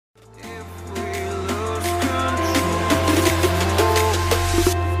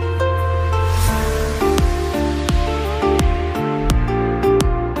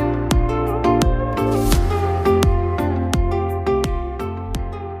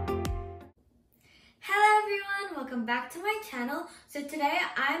welcome back to my channel. So today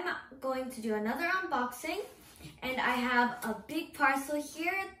I'm going to do another unboxing, and I have a big parcel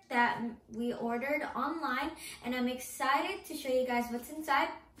here that we ordered online, and I'm excited to show you guys what's inside.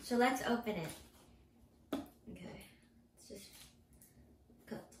 So let's open it. Okay, let's just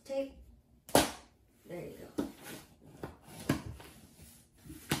cut the tape. There you go.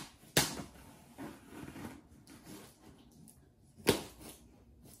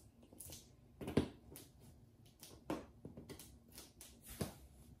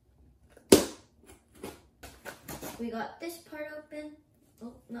 We got this part open.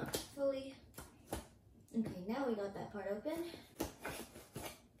 Oh, not fully. Okay, now we got that part open.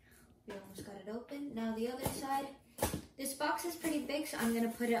 We almost got it open. Now the other side. This box is pretty big, so I'm gonna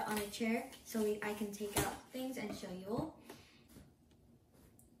put it on a chair so I can take out things and show you all.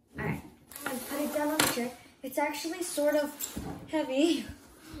 Alright, I'm gonna put it down on the chair. It's actually sort of heavy.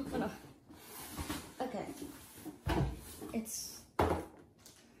 Oh no. Okay.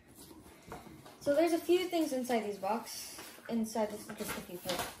 So there's a few things inside these box. Inside this, just a few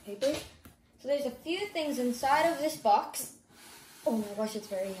papers. So there's a few things inside of this box. Oh my gosh, it's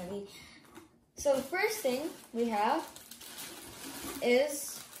very heavy. So the first thing we have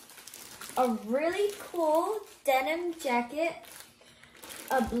is a really cool denim jacket.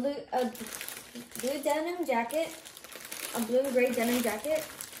 A blue denim jacket. A blue and gray denim jacket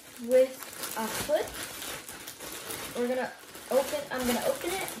with a hood. I'm gonna open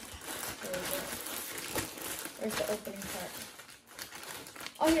it. Where's the opening part?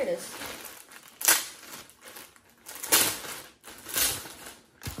 Oh, here it is.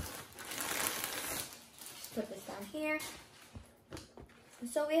 Just put this down here.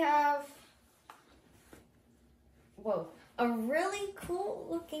 So we have, whoa, a really cool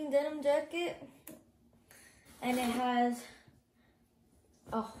looking denim jacket. And it has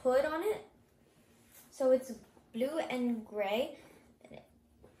a hood on it. So it's blue and gray.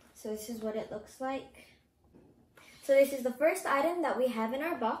 So this is what it looks like. So this is the first item that we have in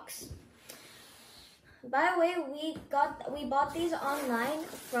our box. By the way, we bought these online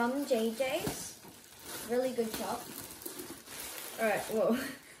from JJ's. Really good shop. Alright, whoa.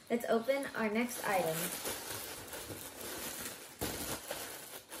 Let's open our next item.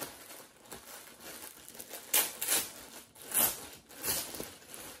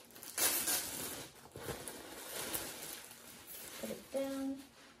 Put it down.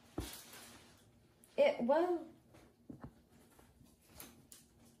 Whoa.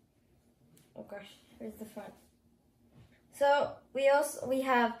 Oh gosh, here's the front. So we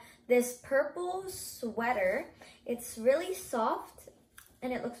have this purple sweater. It's really soft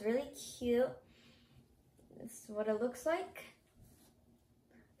and it looks really cute. This is what it looks like.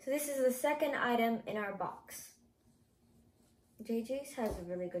 So this is the second item in our box. JJ's has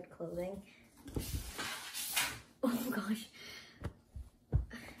really good clothing. Oh gosh.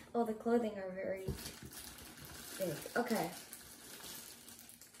 All the clothing are very big. Okay.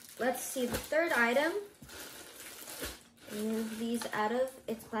 Let's see the third item. Move these out of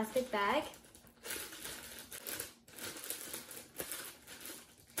its plastic bag.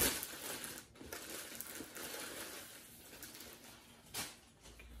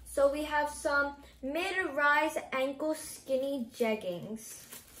 So we have some mid-rise ankle skinny jeggings.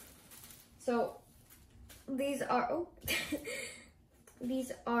 So these are,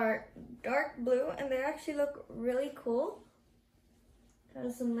 these are dark blue and they actually look really cool.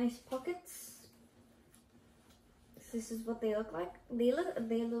 Has some nice pockets. This is what they look like. They look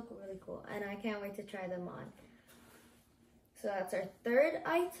really cool, and I can't wait to try them on. So that's our third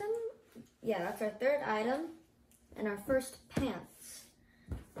item. Yeah, that's our third item, and our first pants.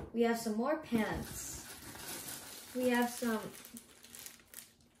 We have some more pants. We have some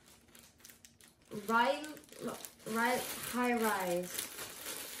high rise.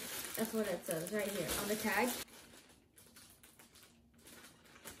 That's what it says right here on the tag.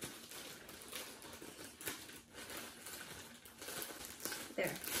 There.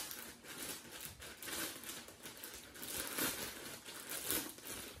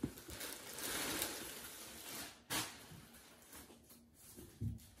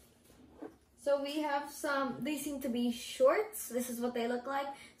 So we have some, these seem to be shorts. This is what they look like.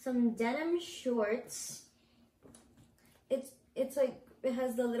 Some denim shorts. It's like, it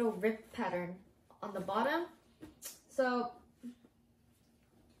has the little rip pattern on the bottom. So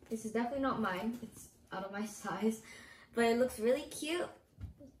this is definitely not mine. It's out of my size, but it looks really cute.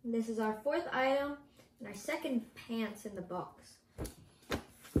 This is our fourth item and our second pants in the box.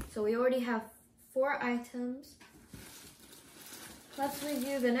 So we already have 4 items. Let's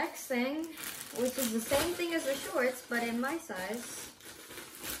review the next thing, which is the same thing as the shorts, but in my size.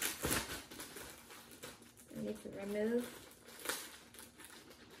 I need to remove.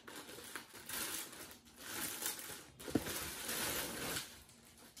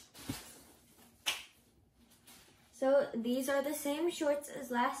 So these are the same shorts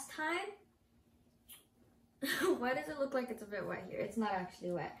as last time. Why does it look like it's a bit wet here? It's not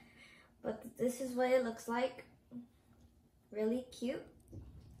actually wet. But this is what it looks like. Really cute.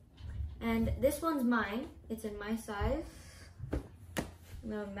 And this one's mine. It's in my size. I'm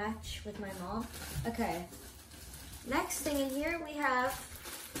gonna match with my mom. Okay. Next thing in here, we have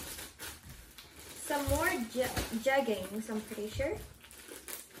some more jeggings, I'm pretty sure.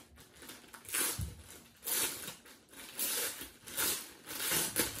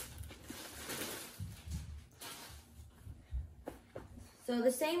 So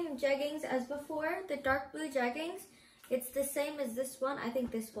the same jeggings as before, the dark blue jeggings. It's the same as this one. I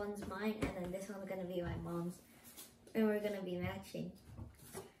think this one's mine, and then this one's gonna be my mom's. And we're gonna be matching.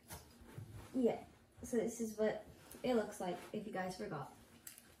 Yeah, so this is what it looks like, if you guys forgot.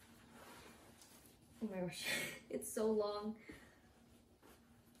 Oh my gosh, it's so long.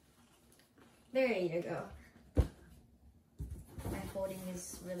 There you go. My folding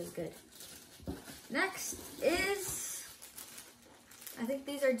is really good. Next is, I think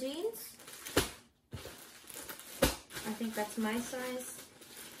these are jeans. I think that's my size.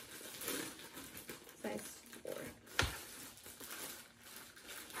 Size 4.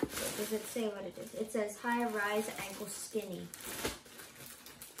 So does it say what it is? It says high rise ankle skinny.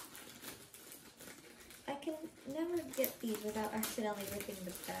 I can never get these without accidentally ripping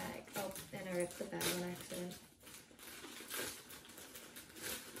the bag. Oh, and I ripped the bag on accident.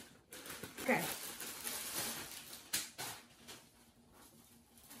 Okay.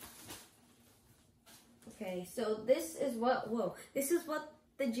 Okay, so this is what, this is what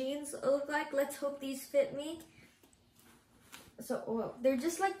the jeans look like. Let's hope these fit me. So, they're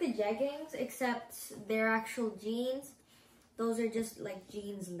just like the jeggings, except they're actual jeans. Those are just like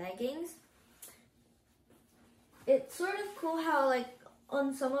jeans leggings. It's sort of cool how like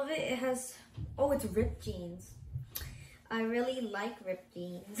on some of it has, it's ripped jeans. I really like ripped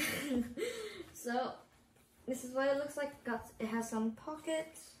jeans. So, this is what it looks like. It has some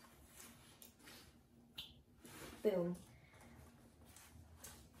pockets. Boom.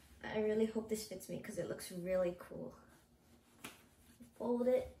 I really hope this fits me because it looks really cool. Fold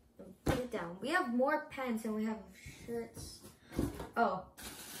it and put it down. We have more pants and we have shirts. Oh,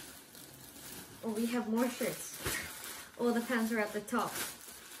 we have more shirts. Oh, the pants are at the top.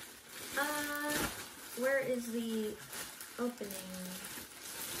 Where is the opening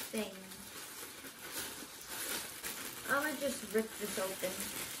thing? I'm gonna just rip this open.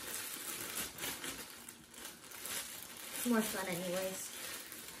 It's more fun anyways.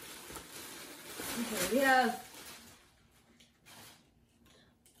 Okay, we have,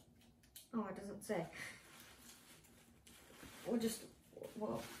 it doesn't say.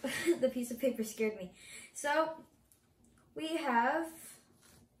 Whoa, the piece of paper scared me. So, we have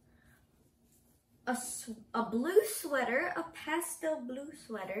a blue sweater, a pastel blue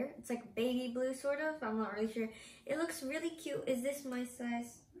sweater. It's like baby blue sort of, I'm not really sure. It looks really cute. Is this my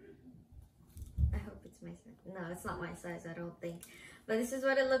size? I hope it's my size. No, it's not my size, I don't think. But this is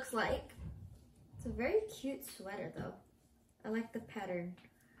what it looks like. It's a very cute sweater though. I like the pattern.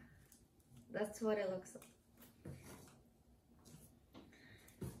 That's what it looks like.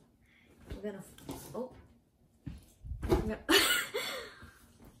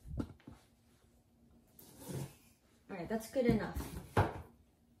 Alright, that's good enough.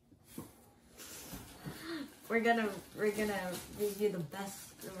 We're gonna review the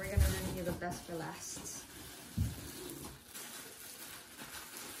best. We're gonna review the best for last.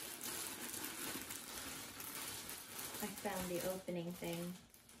 I found the opening thing.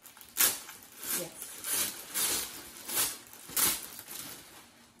 Yes.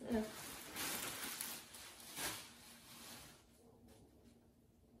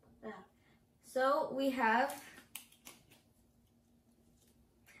 So we have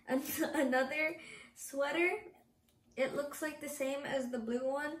another sweater. It looks like the same as the blue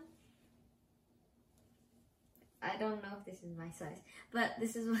one. I don't know if this is my size, but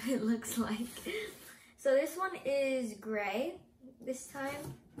this is what it looks like. So this one is gray this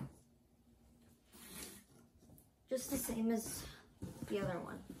time. Just the same as the other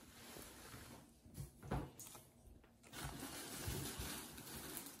one.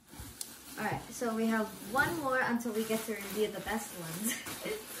 Alright, so we have one more until we get to review the best ones.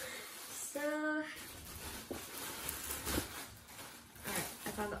 So, alright, I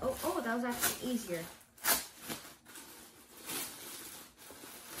found the, oh, that was actually easier.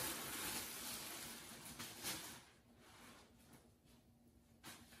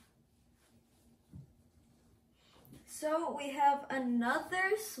 So we have another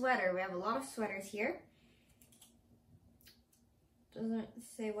sweater. We have a lot of sweaters here. Doesn't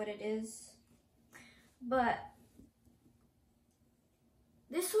say what it is, but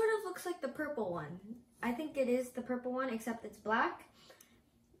this sort of looks like the purple one. I think it is the purple one, except it's black.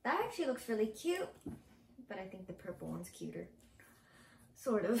 That actually looks really cute, but I think the purple one's cuter.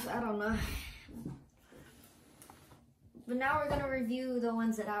 Sort of, I don't know. But now we're gonna review the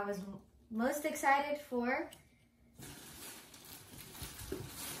ones that I was most excited for.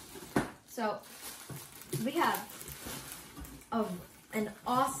 So, we have an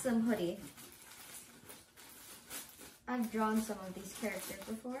awesome hoodie. I've drawn some of these characters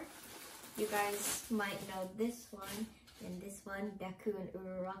before. You guys might know this one and this one, Deku and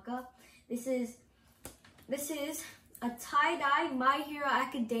Uraraka. This is a tie-dye My Hero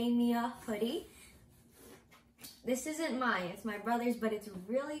Academia hoodie. This isn't mine, it's my brother's, but it's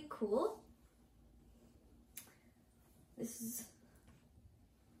really cool. It's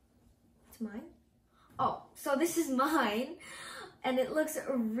mine? Oh, so this is mine, and it looks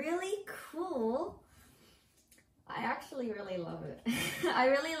really cool. I actually really love it. I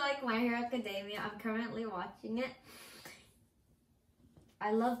really like My Hero Academia. I'm currently watching it.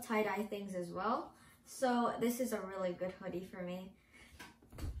 I love tie-dye things as well. So this is a really good hoodie for me.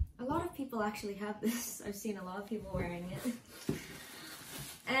 A lot of people actually have this. I've seen a lot of people wearing it.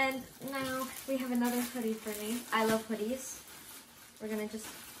 And now we have another hoodie for me. I love hoodies. We're gonna just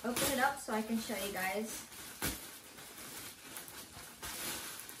open it up so I can show you guys.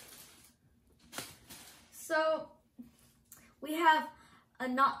 So we have a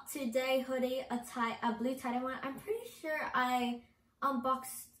Not Today hoodie, a blue tie-dye one. I'm pretty sure I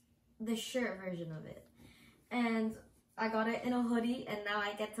unboxed the shirt version of it. And I got it in a hoodie, and now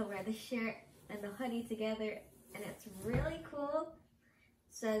I get to wear the shirt and the hoodie together, and it's really cool.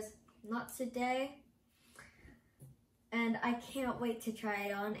 It says, Not Today. And I can't wait to try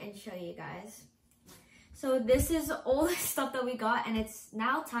it on and show you guys. So this is all the stuff that we got, and it's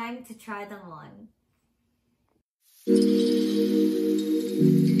now time to try them on.